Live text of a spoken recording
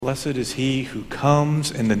Blessed is he who comes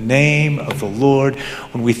in the name of the Lord.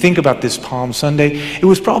 When we think about this Palm Sunday, it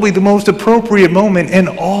was probably the most appropriate moment in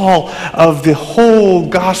all of the whole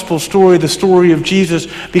gospel story, the story of Jesus,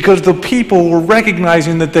 because the people were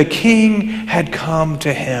recognizing that the King had come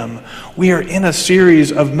to him. We are in a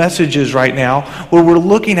series of messages right now where we're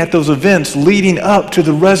looking at those events leading up to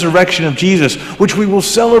the resurrection of Jesus, which we will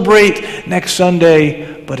celebrate next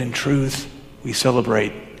Sunday, but in truth, we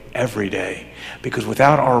celebrate every day. Because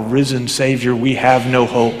without our risen Savior, we have no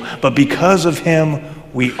hope. But because of him,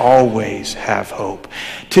 we always have hope.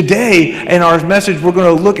 Today, in our message, we're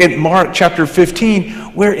going to look at Mark chapter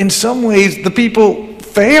 15, where in some ways the people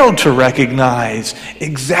failed to recognize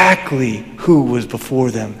exactly who was before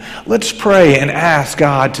them. Let's pray and ask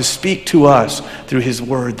God to speak to us through his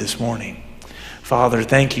word this morning. Father,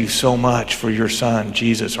 thank you so much for your Son,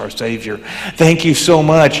 Jesus, our Savior. Thank you so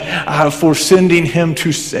much for sending him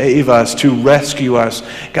to save us, to rescue us.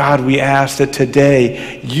 God, we ask that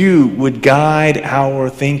today you would guide our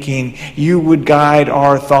thinking. You would guide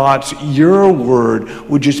our thoughts. Your word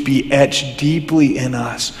would just be etched deeply in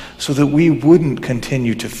us so that we wouldn't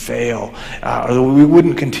continue to fail, or we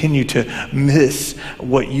wouldn't continue to miss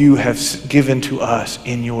what you have given to us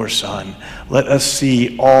in your Son. Let us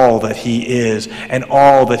see all that he is and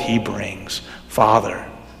all that he brings. Father,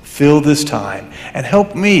 fill this time and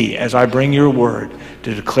help me as I bring your word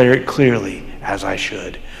to declare it clearly as I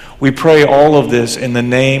should. We pray all of this in the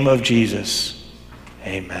name of Jesus.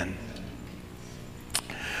 Amen.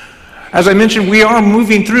 As I mentioned, we are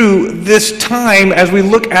moving through this time as we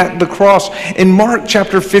look at the cross. In Mark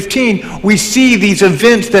chapter 15, we see these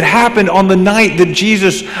events that happened on the night that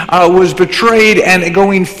Jesus was betrayed and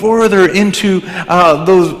going further into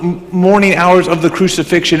those morning hours of the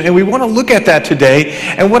crucifixion. And we want to look at that today.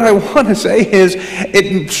 And what I want to say is,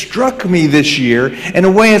 it struck me this year, in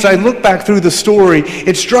a way as I look back through the story,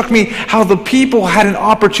 it struck me how the people had an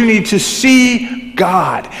opportunity to see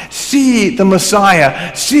God, see the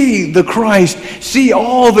Messiah, see the Christ, see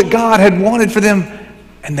all that God had wanted for them,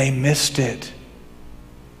 and they missed it.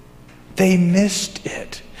 They missed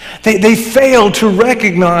it. They failed to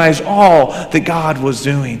recognize all that God was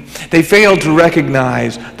doing. They failed to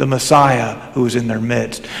recognize the Messiah who was in their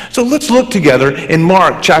midst. So let's look together in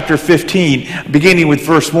Mark chapter 15, beginning with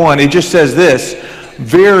verse 1. It just says this: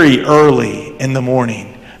 very early in the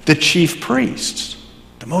morning, the chief priests,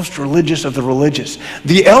 the most religious of the religious,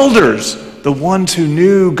 the elders, the ones who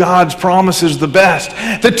knew God's promises the best,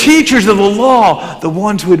 the teachers of the law, the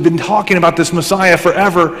ones who had been talking about this Messiah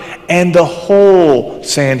forever, and the whole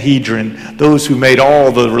Sanhedrin, those who made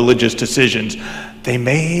all the religious decisions, they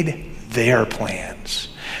made their plans.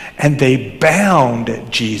 And they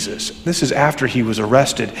bound Jesus. This is after he was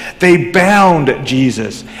arrested. They bound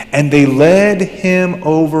Jesus, and they led him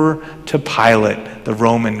over to Pilate, the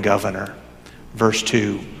Roman governor. Verse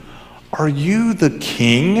 2, "Are you the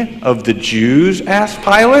king of the Jews?" asked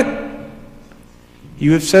Pilate.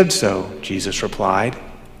 "You have said so," Jesus replied.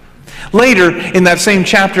 Later in that same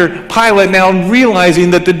chapter, Pilate, now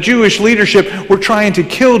realizing that the Jewish leadership were trying to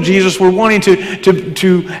kill Jesus, were wanting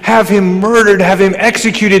to have him murdered, have him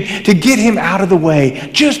executed, to get him out of the way.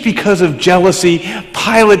 Just because of jealousy,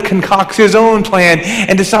 Pilate concocts his own plan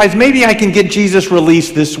and decides, maybe I can get Jesus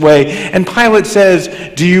released this way. And Pilate says,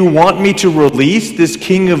 "Do you want me to release this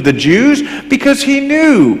king of the Jews?" Because he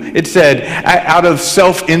knew, it said, out of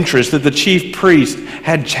self-interest, that the chief priest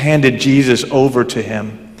had handed Jesus over to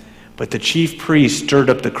him. But the chief priest stirred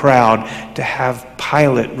up the crowd to have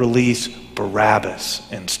Pilate release Barabbas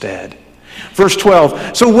instead. Verse 12,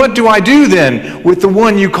 "So what do I do then with the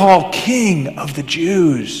one you call King of the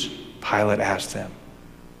Jews?" Pilate asked them.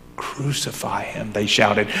 "Crucify him," they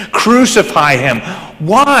shouted. "Crucify him."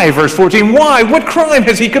 "Why?" Verse 14, "Why? What crime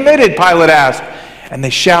has he committed?" Pilate asked. And they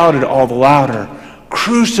shouted all the louder,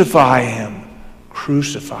 "Crucify him!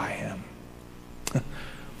 Crucify him!"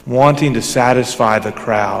 Wanting to satisfy the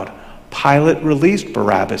crowd, Pilate released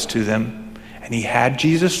Barabbas to them, and he had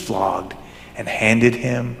Jesus flogged and handed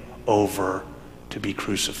him over to be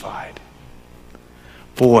crucified.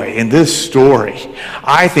 Boy, in this story,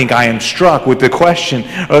 I think I am struck with the question,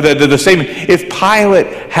 or the statement, if Pilate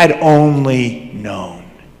had only known.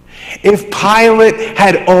 If Pilate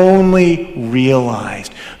had only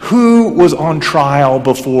realized who was on trial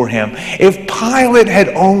before him. If Pilate had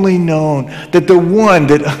only known that the one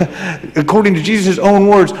that, according to Jesus' own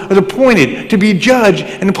words, was appointed to be judge,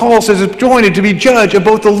 and Paul says appointed to be judge of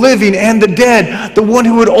both the living and the dead, the one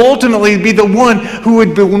who would ultimately be the one who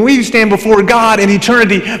would, when we stand before God in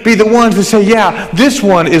eternity, be the ones to say, yeah, this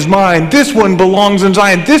one is mine, this one belongs in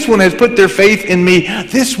Zion, this one has put their faith in me,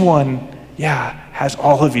 this one, yeah, has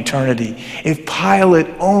all of eternity. If Pilate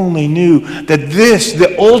only knew that this,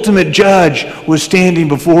 the ultimate judge, was standing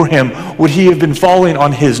before him, would he have been falling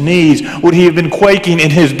on his knees? Would he have been quaking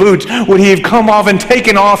in his boots? Would he have come off and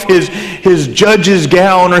taken off his judge's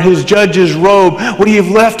gown or his judge's robe? Would he have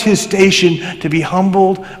left his station to be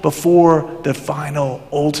humbled before the final,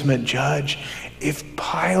 ultimate judge? If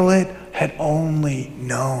Pilate had only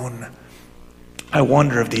known. I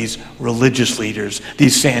wonder if these religious leaders,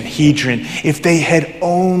 these Sanhedrin, if they had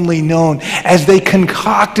only known as they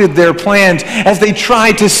concocted their plans, as they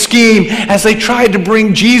tried to scheme, as they tried to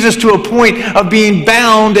bring Jesus to a point of being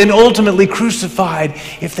bound and ultimately crucified,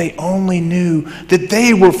 if they only knew that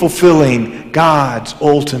they were fulfilling God's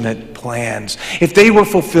ultimate plans, if they were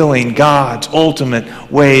fulfilling God's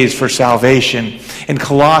ultimate ways for salvation. In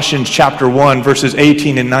Colossians chapter 1, verses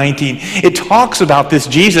 18 and 19, it talks about this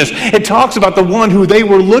Jesus. It talks about the one who they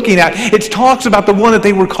were looking at. It talks about the one that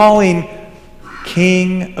they were calling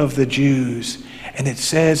King of the Jews. And it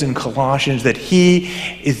says in Colossians that he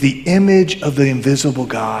is the image of the invisible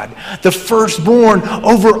God, the firstborn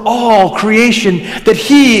over all creation, that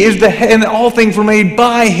he is the head, and all things were made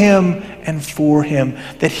by him and for him,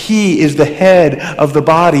 that he is the head of the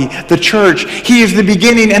body, the church. He is the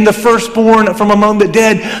beginning and the firstborn from among the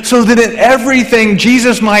dead, so that in everything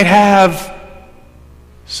Jesus might have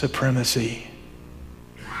supremacy.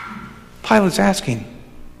 Pilate's asking,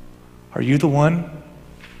 are you the one,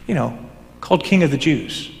 called King of the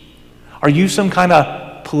Jews? Are you some kind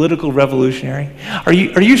of political revolutionary? Are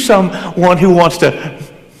you someone who wants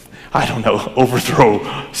to,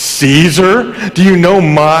 overthrow Caesar? Do you know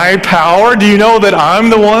my power? Do you know that I'm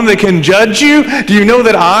the one that can judge you? Do you know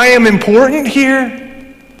that I am important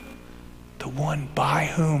here? The one by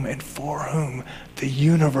whom and for whom the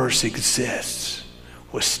universe exists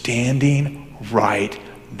was standing right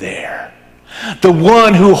there. The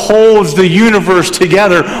one who holds the universe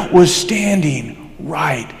together was standing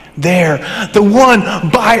right there.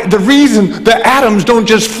 The reason the atoms don't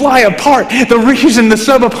just fly apart, the reason the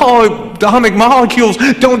subatomic molecules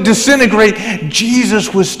don't disintegrate,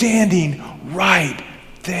 Jesus was standing right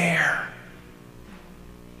there.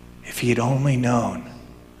 If he had only known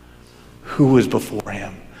who was before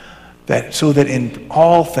him, so that in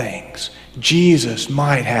all things Jesus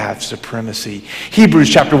might have supremacy. Hebrews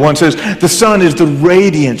chapter 1 says, the Son is the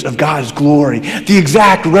radiance of God's glory, the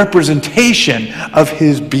exact representation of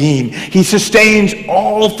his being. He sustains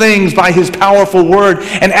all things by his powerful word,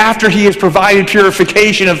 and after he has provided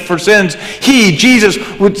purification for sins, he, Jesus,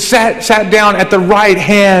 sat down at the right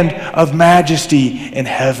hand of majesty in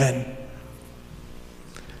heaven.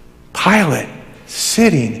 Pilate,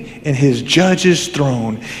 sitting in his judge's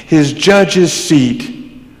throne, his judge's seat,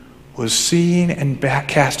 was seeing and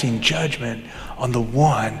casting judgment on the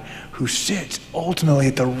one who sits ultimately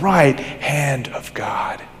at the right hand of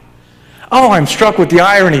God. Oh, I'm struck with the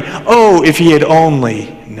irony. Oh, if he had only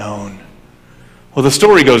known. Well, the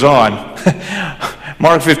story goes on.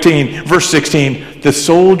 Mark 15, verse 16, the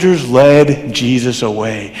soldiers led Jesus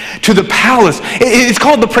away to the palace. It's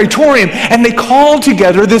called the Praetorium, and they called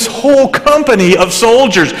together this whole company of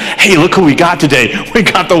soldiers. Hey, look who we got today. We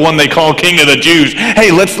got the one they call King of the Jews. Hey,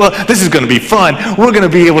 this is going to be fun. We're going to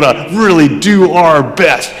be able to really do our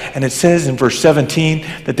best. And it says in verse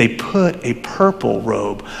 17 that they put a purple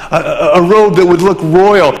robe, a robe that would look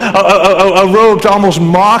royal, a robe to almost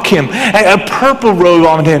mock him, a purple robe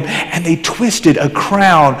on him, and they twisted a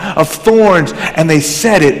crown of thorns and they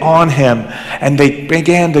set it on him, and they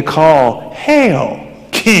began to call, "Hail,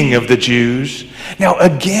 King of the Jews." Now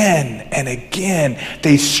again and again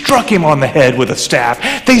they struck him on the head with a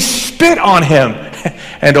staff. They spit on him,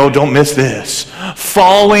 and oh, don't miss this,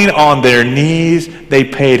 falling on their knees, they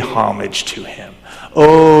paid homage to him.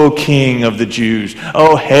 Oh, King of the Jews,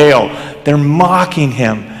 oh, hail. They're mocking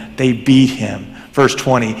him. They beat him. Verse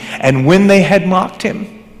 20, and when they had mocked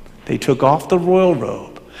him, they took off the royal robe.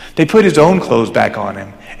 They put his own clothes back on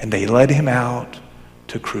him, and they led him out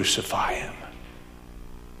to crucify him.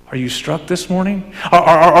 Are you struck this morning?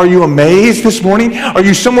 Are you amazed this morning? Are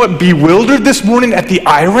you somewhat bewildered this morning at the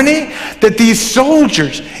irony that these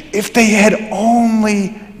soldiers, if they had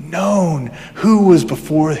only known who was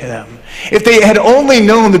before them, if they had only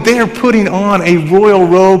known that they are putting on a royal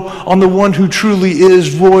robe on the one who truly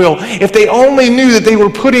is royal, if they only knew that they were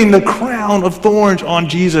putting the crown of thorns on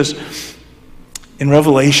Jesus. In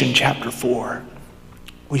Revelation chapter 4,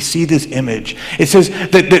 we see this image. It says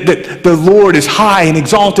that the Lord is high and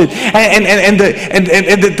exalted, and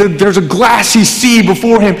that there's a glassy sea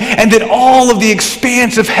before him, and that all of the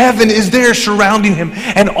expanse of heaven is there surrounding him,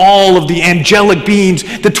 and all of the angelic beings,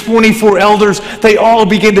 the 24 elders, they all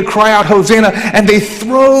begin to cry out, Hosanna, and they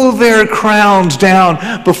throw their crowns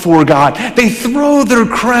down before God. They throw their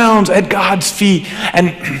crowns at God's feet,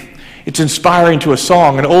 and it's inspiring to a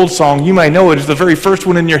song, an old song. You might know it. It's the very first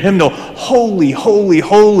one in your hymnal. Holy, holy,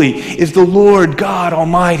 holy is the Lord God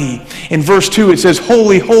Almighty. In verse 2 it says,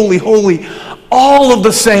 holy, holy, holy, all of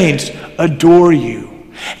the saints adore you.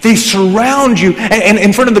 They surround you and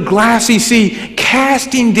in front of the glassy sea,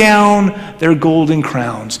 casting down their golden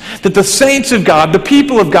crowns. That the saints of God, the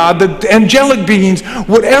people of God, the angelic beings,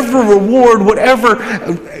 whatever reward, whatever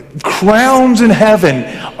crowns in heaven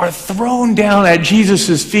are thrown down at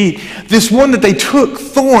Jesus' feet. This one that they took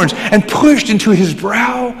thorns and pushed into his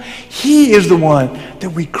brow, he is the one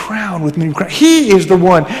that we crown with many crowns. He is the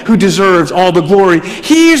one who deserves all the glory.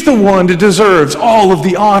 He is the one that deserves all of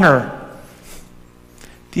the honor.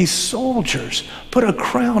 These soldiers put a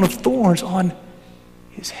crown of thorns on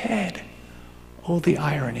his head. Oh, the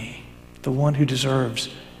irony. The one who deserves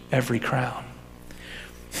every crown.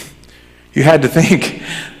 You had to think,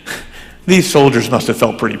 these soldiers must have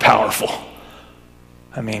felt pretty powerful.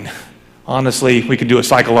 I mean, honestly, we could do a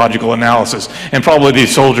psychological analysis, and probably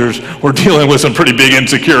these soldiers were dealing with some pretty big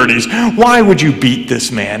insecurities. Why would you beat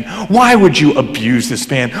this man? Why would you abuse this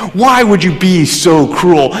man? Why would you be so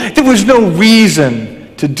cruel? There was no reason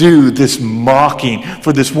to do this mocking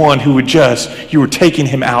for this one who you were taking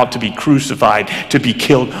him out to be crucified, to be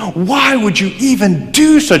killed. Why would you even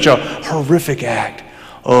do such a horrific act?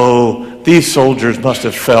 Oh, these soldiers must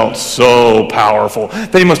have felt so powerful.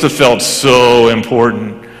 They must have felt so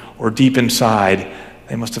important. Or deep inside,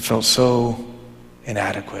 they must have felt so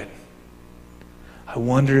inadequate. I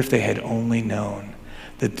wonder if they had only known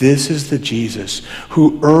that this is the Jesus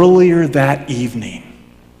who earlier that evening,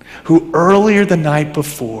 who earlier the night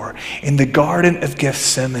before in the Garden of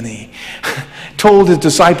Gethsemane told his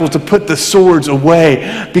disciples to put the swords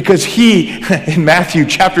away because he, in Matthew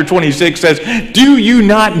chapter 26 says, do you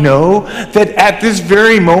not know that at this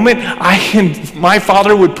very moment my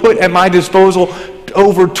Father would put at my disposal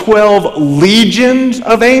over 12 legions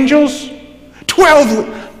of angels?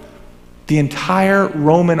 12! The entire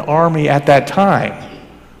Roman army at that time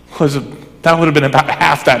that would have been about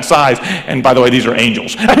half that size. And by the way, these are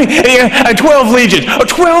angels. 12 legions.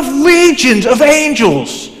 12 legions of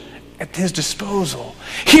angels at his disposal.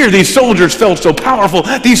 Here, these soldiers felt so powerful.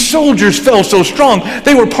 These soldiers felt so strong.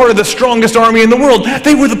 They were part of the strongest army in the world.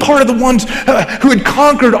 They were the part of the ones who had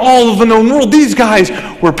conquered all of the known world. These guys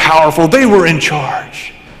were powerful. They were in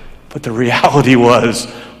charge. But the reality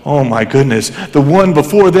was, oh my goodness, the one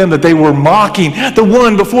before them that they were mocking, the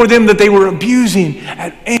one before them that they were abusing,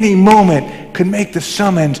 at any moment could make the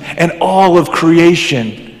summons, and all of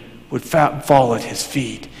creation would fall at his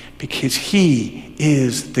feet, because he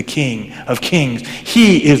is the King of Kings.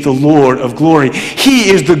 He is the Lord of glory. He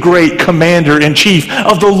is the great commander-in-chief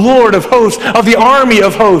of the Lord of hosts, of the army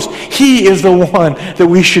of hosts. He is the one that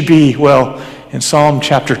we should be, in Psalm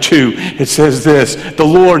chapter 2, it says this, the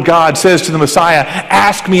Lord God says to the Messiah,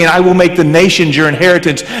 ask me and I will make the nations your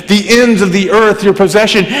inheritance, the ends of the earth your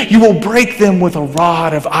possession. You will break them with a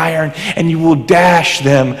rod of iron and you will dash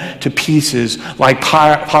them to pieces like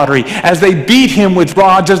pottery. As they beat him with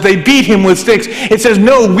rods, as they beat him with sticks, it says,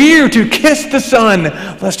 no, we are to kiss the Son,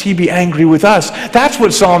 lest he be angry with us. That's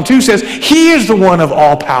what Psalm 2 says. He is the one of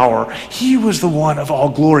all power. He was the one of all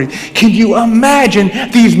glory. Can you imagine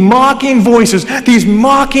these mocking voices, these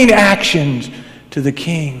mocking actions to the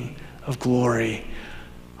King of glory?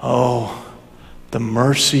 Oh, the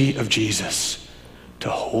mercy of Jesus to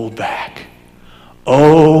hold back.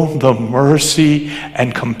 Oh, the mercy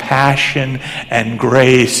and compassion and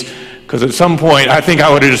grace. Because at some point, I think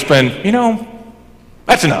I would have just been,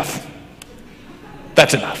 that's enough.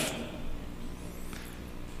 That's enough.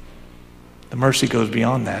 The mercy goes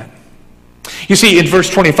beyond that. You see, in verse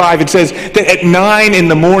 25, it says that at 9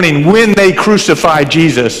 a.m, when they crucified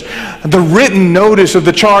Jesus, the written notice of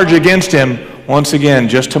the charge against him, once again,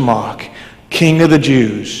 just to mock, King of the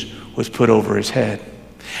Jews, was put over his head.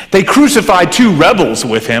 They crucified 2 rebels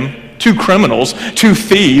with him, 2 criminals, 2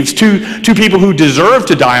 thieves, two people who deserved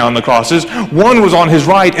to die on the crosses. One was on his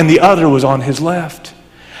right and the other was on his left.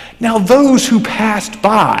 Now those who passed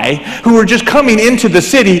by, who were just coming into the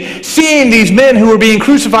city, seeing these men who were being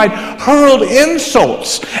crucified, hurled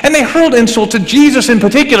insults. And they hurled insults to Jesus in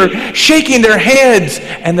particular, shaking their heads.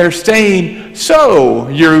 And they're saying, so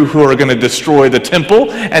you who are going to destroy the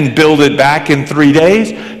temple and build it back in 3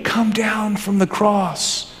 days, come down from the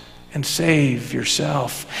cross and save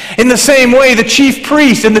yourself. In the same way, the chief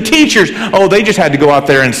priests and the teachers, they just had to go out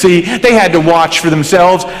there and see. They had to watch for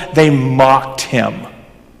themselves. They mocked him.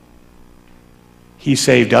 He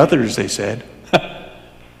saved others, they said.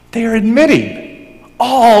 They are admitting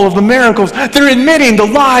all of the miracles. They're admitting the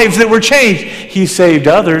lives that were changed. He saved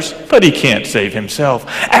others, but he can't save himself.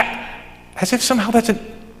 As if somehow that's an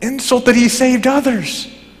insult that he saved others.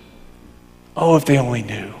 Oh, if they only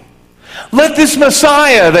knew. Let this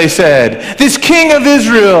Messiah, they said, this King of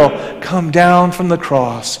Israel, come down from the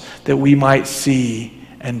cross that we might see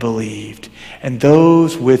and believed. And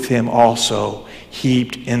those with him also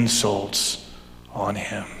heaped insults on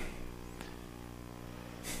him.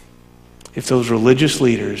 If those religious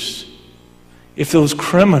leaders, if those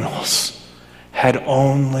criminals had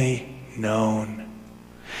only known,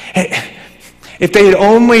 if they had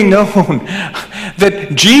only known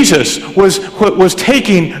that Jesus was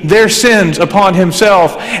taking their sins upon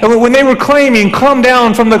himself, and when they were claiming, come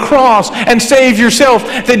down from the cross and save yourself,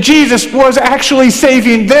 that Jesus was actually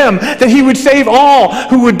saving them, that he would save all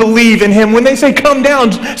who would believe in him. When they say, come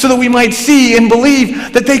down so that we might see and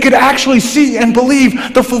believe, that they could actually see and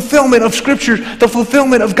believe the fulfillment of Scripture, the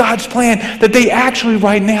fulfillment of God's plan, that they actually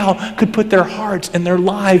right now could put their hearts and their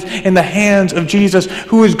lives in the hands of Jesus,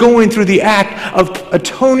 who is going through the act of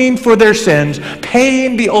atoning for their sins,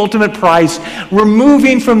 paying the ultimate price,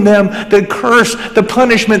 removing from them the curse, the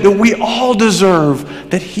punishment that we all deserve,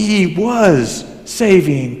 that he was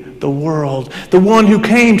saving the world. The one who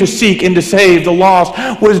came to seek and to save the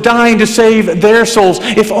lost was dying to save their souls,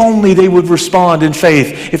 if only they would respond in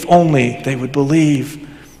faith, if only they would believe.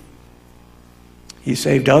 He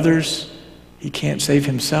saved others. He can't save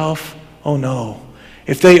himself. Oh no.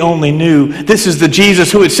 If they only knew, this is the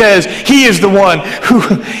Jesus who it says, he is the one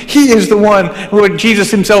who Jesus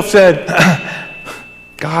himself said,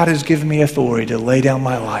 God has given me authority to lay down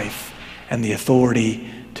my life and the authority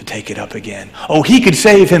to take it up again. Oh, he could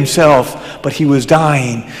save himself, but he was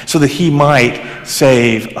dying so that he might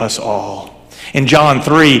save us all. In John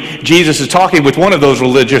 3, Jesus is talking with one of those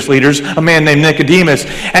religious leaders, a man named Nicodemus,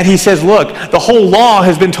 and he says, look, the whole law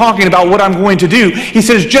has been talking about what I'm going to do. He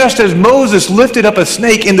says, just as Moses lifted up a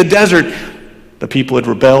snake in the desert, the people had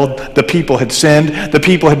rebelled, the people had sinned, the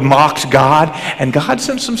people had mocked God, and God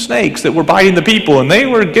sent some snakes that were biting the people, and they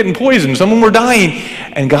were getting poisoned. Some of them were dying.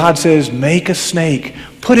 And God says, make a snake,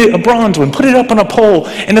 a bronze one, put it up on a pole,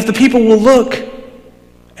 and if the people will look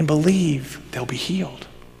and believe, they'll be healed.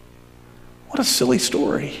 What a silly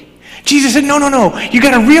story. Jesus said, no, you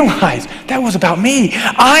got to realize that was about me.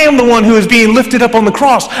 I am the one who is being lifted up on the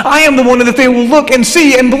cross. I am the one that they will look and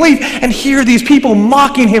see and believe. And hear these people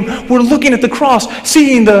mocking him. We're looking at the cross,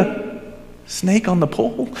 seeing the snake on the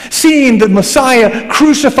pole, seeing the Messiah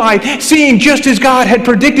crucified, seeing just as God had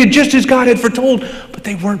predicted, just as God had foretold. But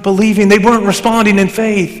they weren't believing. They weren't responding in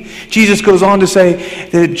faith. Jesus goes on to say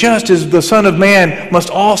that just as the Son of Man must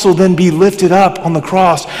also then be lifted up on the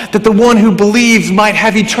cross, that the one who believes might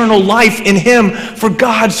have eternal life in him. For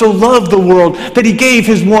God so loved the world that he gave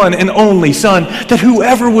his one and only Son, that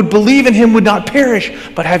whoever would believe in him would not perish,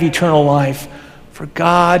 but have eternal life. For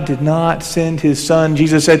God did not send his Son,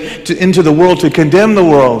 Jesus said, into the world to condemn the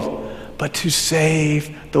world, but to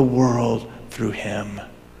save the world through him.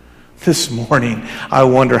 This morning, I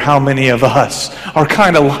wonder how many of us are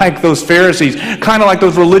kind of like those Pharisees, kind of like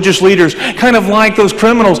those religious leaders, kind of like those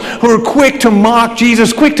criminals who are quick to mock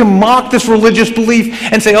Jesus, quick to mock this religious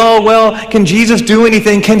belief and say, oh, well, can Jesus do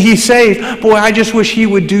anything? Can he save? Boy, I just wish he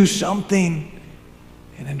would do something.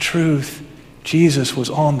 And in truth, Jesus was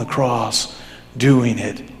on the cross doing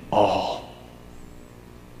it all.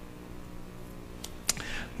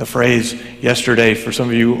 The phrase yesterday, for some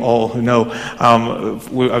of you all who know, I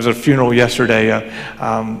was at a funeral yesterday.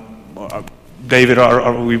 David,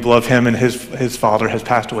 we love him, and his father has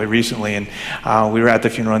passed away recently, and we were at the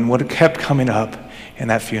funeral, and what kept coming up in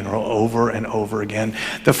that funeral over and over again,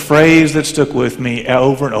 the phrase that stuck with me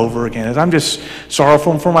over and over again is, I'm just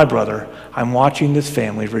sorrowful for my brother. I'm watching this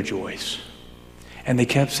family rejoice. And they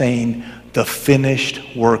kept saying, the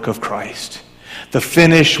finished work of Christ. The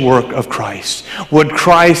finished work of Christ. What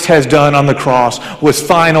Christ has done on the cross was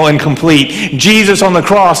final and complete. Jesus on the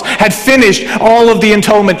cross had finished all of the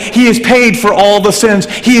atonement. He has paid for all the sins.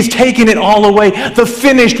 He has taken it all away. The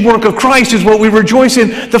finished work of Christ is what we rejoice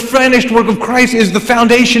in. The finished work of Christ is the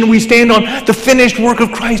foundation we stand on. The finished work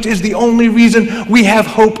of Christ is the only reason we have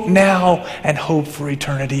hope now and hope for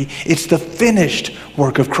eternity. It's the finished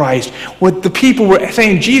work of Christ. What the people were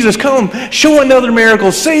saying, Jesus, come, show another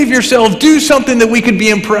miracle, save yourself, do something that we could be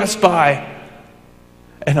impressed by.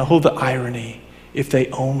 And oh, the irony, if they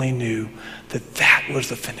only knew that that was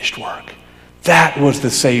the finished work. That was the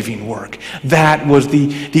saving work. That was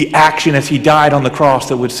the action as he died on the cross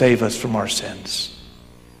that would save us from our sins.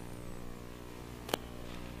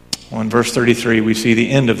 Well, in verse 33, we see the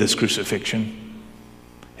end of this crucifixion.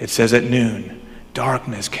 It says at noon,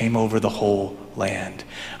 darkness came over the whole land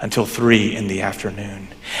until 3 p.m.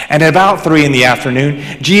 And at about 3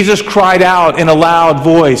 p.m, Jesus cried out in a loud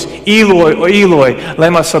voice, Eloi, Eloi,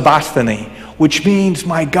 lema sabachthani, which means,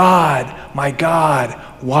 my God,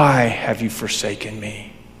 why have you forsaken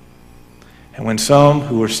me? And when some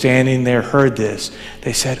who were standing there heard this,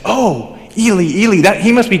 they said, oh, Eli, Eli,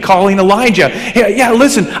 he must be calling Elijah. Yeah,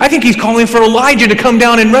 listen, I think he's calling for Elijah to come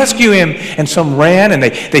down and rescue him. And some ran and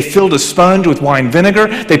they filled a sponge with wine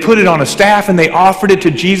vinegar. They put it on a staff and they offered it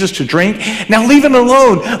to Jesus to drink. Now leave him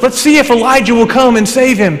alone. Let's see if Elijah will come and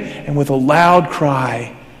save him. And with a loud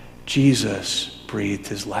cry, Jesus breathed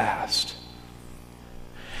his last.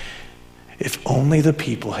 If only the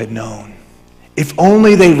people had known. If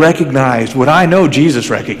only they recognized what I know Jesus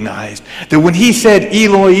recognized, that when he said,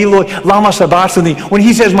 Eloi, Eloi, lama sabachthani, when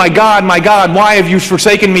he says, my God, why have you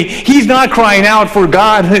forsaken me? He's not crying out for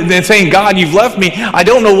God and saying, God, you've left me. I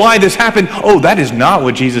don't know why this happened. Oh, that is not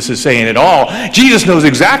what Jesus is saying at all. Jesus knows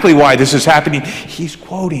exactly why this is happening. He's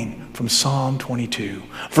quoting from Psalm 22,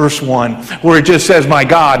 verse 1, where it just says, my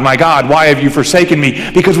God, why have you forsaken me?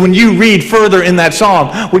 Because when you read further in that psalm,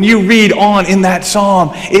 when you read on in that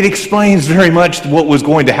psalm, it explains very much what was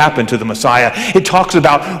going to happen to the Messiah. It talks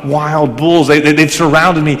about wild bulls. They've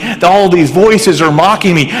surrounded me. All these voices are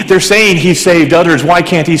mocking me. They're saying he saved others. Why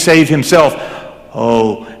can't he save himself?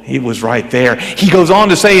 Oh, he was right there. He goes on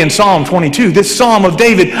to say in Psalm 22, this Psalm of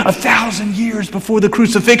David, 1,000 years before the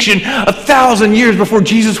crucifixion, 1,000 years before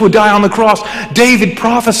Jesus would die on the cross, David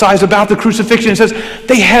prophesies about the crucifixion and says,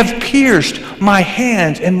 they have pierced my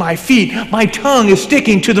hands and my feet. My tongue is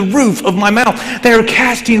sticking to the roof of my mouth. They are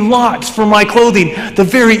casting lots for my clothing. The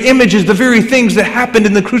very images, the very things that happened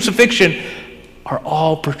in the crucifixion are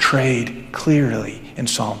all portrayed clearly in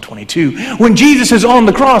Psalm 22. When Jesus is on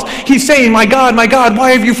the cross, he's saying, my God,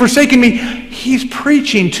 why have you forsaken me? He's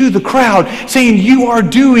preaching to the crowd, saying, you are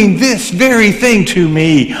doing this very thing to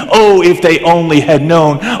me. Oh, if they only had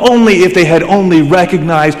known, only if they had only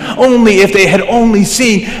recognized, only if they had only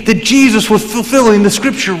seen that Jesus was fulfilling the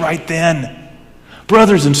scripture right then.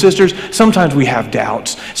 Brothers and sisters, sometimes we have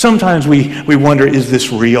doubts. Sometimes we wonder, is this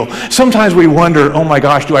real? Sometimes we wonder, oh my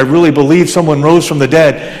gosh, do I really believe someone rose from the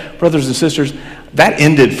dead? Brothers and sisters, that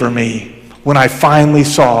ended for me when I finally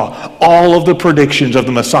saw all of the predictions of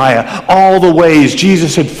the Messiah, all the ways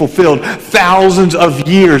Jesus had fulfilled thousands of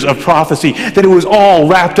years of prophecy, that it was all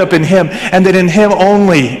wrapped up in him, and that in him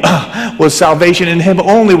only was salvation, in him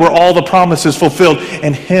only were all the promises fulfilled,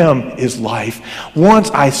 and him is life. Once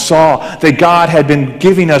I saw that God had been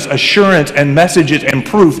giving us assurance and messages and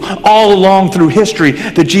proof all along through history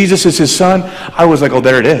that Jesus is his son, I was like, oh,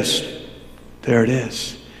 there it is. There it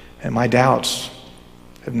is. And my doubts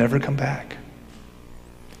have never come back.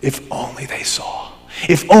 If only they saw.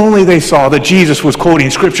 If only they saw that Jesus was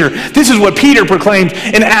quoting Scripture. This is what Peter proclaimed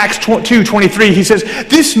in Acts 2:23. He says,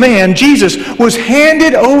 this man, Jesus, was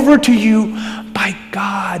handed over to you by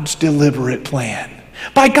God's deliberate plan.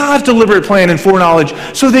 By God's deliberate plan and foreknowledge,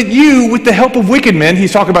 so that you, with the help of wicked men,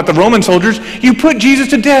 he's talking about the Roman soldiers, you put Jesus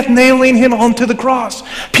to death, nailing him onto the cross.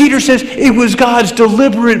 Peter says it was God's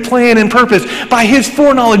deliberate plan and purpose. By his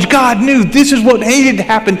foreknowledge, God knew this is what needed to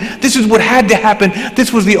happen. This is what had to happen.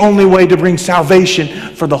 This was the only way to bring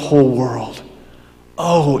salvation for the whole world.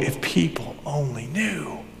 Oh, if people only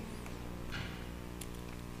knew.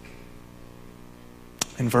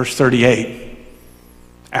 In verse 38,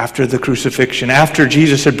 after the crucifixion, after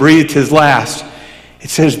Jesus had breathed his last, it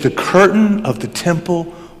says the curtain of the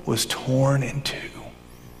temple was torn in two.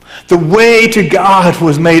 The way to God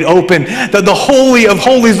was made open. The Holy of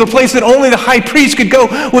Holies, the place that only the high priest could go,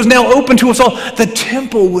 was now open to us all. The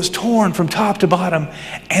temple was torn from top to bottom.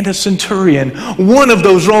 And a centurion, one of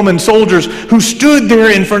those Roman soldiers who stood there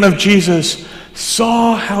in front of Jesus,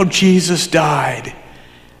 saw how Jesus died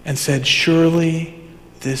and said, surely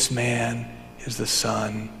this man is the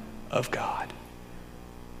Son of God.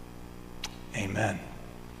 Amen.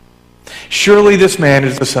 Surely this man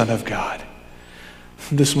is the Son of God.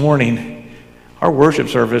 This morning, our worship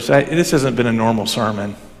service, this hasn't been a normal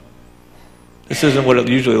sermon. This isn't what it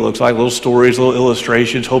usually looks like. Little stories, little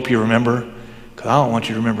illustrations. Hope you remember. Because I don't want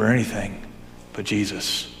you to remember anything but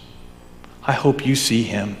Jesus. I hope you see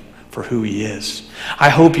him for who he is. I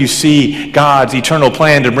hope you see God's eternal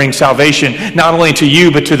plan to bring salvation not only to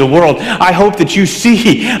you but to the world. I hope that you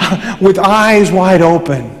see with eyes wide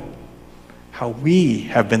open how we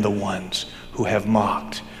have been the ones who have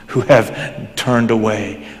mocked, who have turned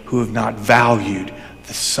away, who have not valued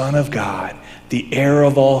the Son of God, the heir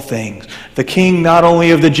of all things, the King not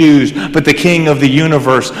only of the Jews, but the King of the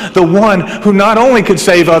universe, the one who not only could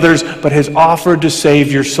save others, but has offered to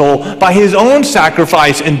save your soul by his own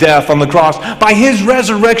sacrifice and death on the cross, by his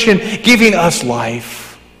resurrection, giving us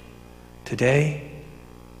life. Today,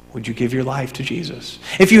 would you give your life to Jesus?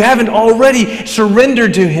 If you haven't already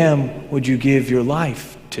surrendered to him, would you give your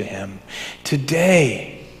life to him?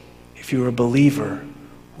 Today, if you're a believer,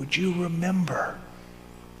 would you remember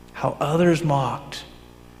how others mocked?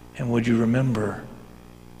 And would you remember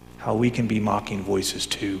how we can be mocking voices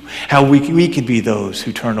too? How we can be those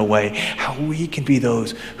who turn away. How we can be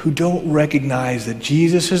those who don't recognize that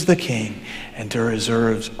Jesus is the King and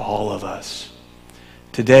deserves all of us.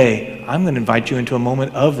 Today, I'm going to invite you into a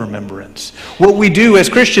moment of remembrance. What we do as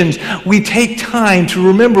Christians, we take time to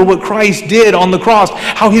remember what Christ did on the cross,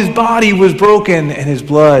 how his body was broken and his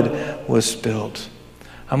blood was spilled.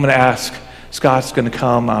 I'm going to ask Scott's going to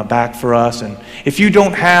come back for us. And if you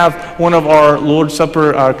don't have one of our Lord's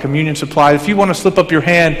Supper communion supplies, if you want to slip up your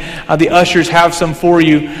hand, the ushers have some for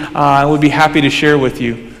you. I would be happy to share with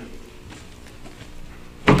you.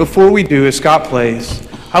 Before we do, as Scott plays,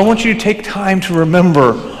 I want you to take time to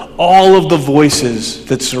remember all of the voices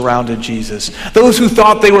that surrounded Jesus. Those who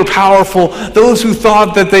thought they were powerful, those who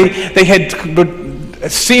thought that they had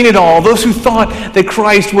seen it all, those who thought that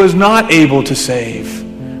Christ was not able to save.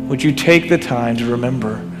 Would you take the time to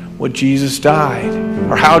remember what Jesus died,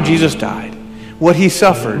 or how Jesus died, what he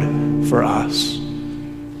suffered for us?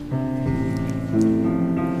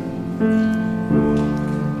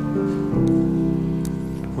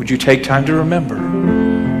 Would you take time to remember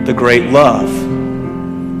the great love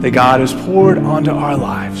that God has poured onto our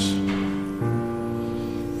lives?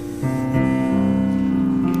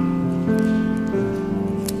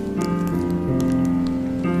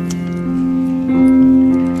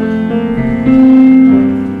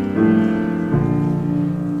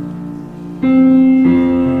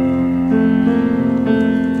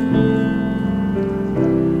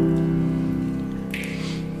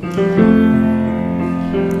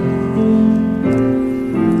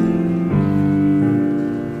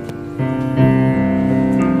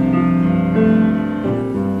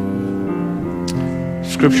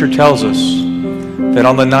 Scripture tells us that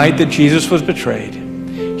on the night that Jesus was betrayed,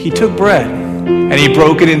 he took bread and he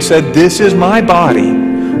broke it and said, "This is my body,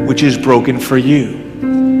 which is broken for you.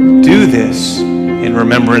 Do this in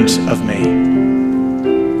remembrance of me."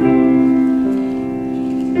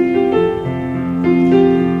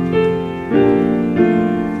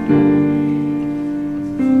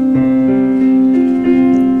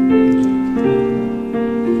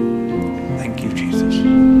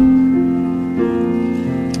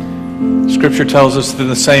 Scripture tells us that in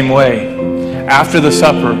the same way, after the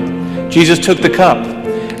supper, Jesus took the cup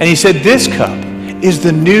and he said, "This cup is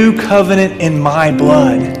the new covenant in my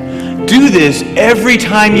blood. Do this every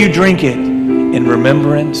time you drink it in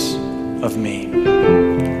remembrance of me."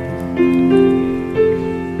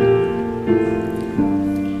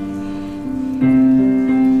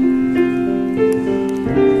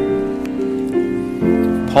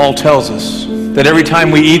 Paul tells us that every time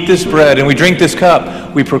we eat this bread and we drink this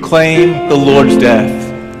cup, we proclaim the Lord's death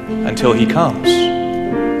until he comes.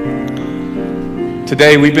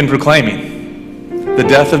 Today we've been proclaiming the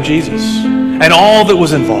death of Jesus and all that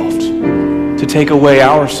was involved to take away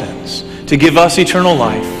our sins, to give us eternal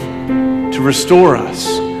life, to restore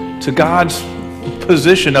us to God's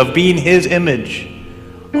position of being his image,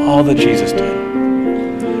 all that Jesus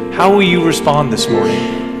did. How will you respond this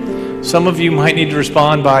morning? Some of you might need to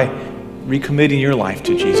respond by recommitting your life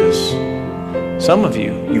to Jesus. Some of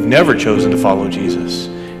you, you've never chosen to follow Jesus.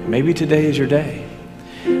 Maybe today is your day.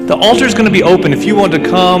 The altar is going to be open if you want to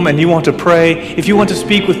come and you want to pray. If you want to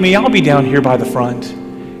speak with me, I'll be down here by the front.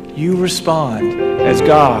 You respond as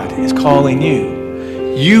God is calling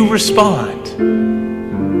you. You respond.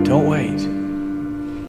 Don't wait.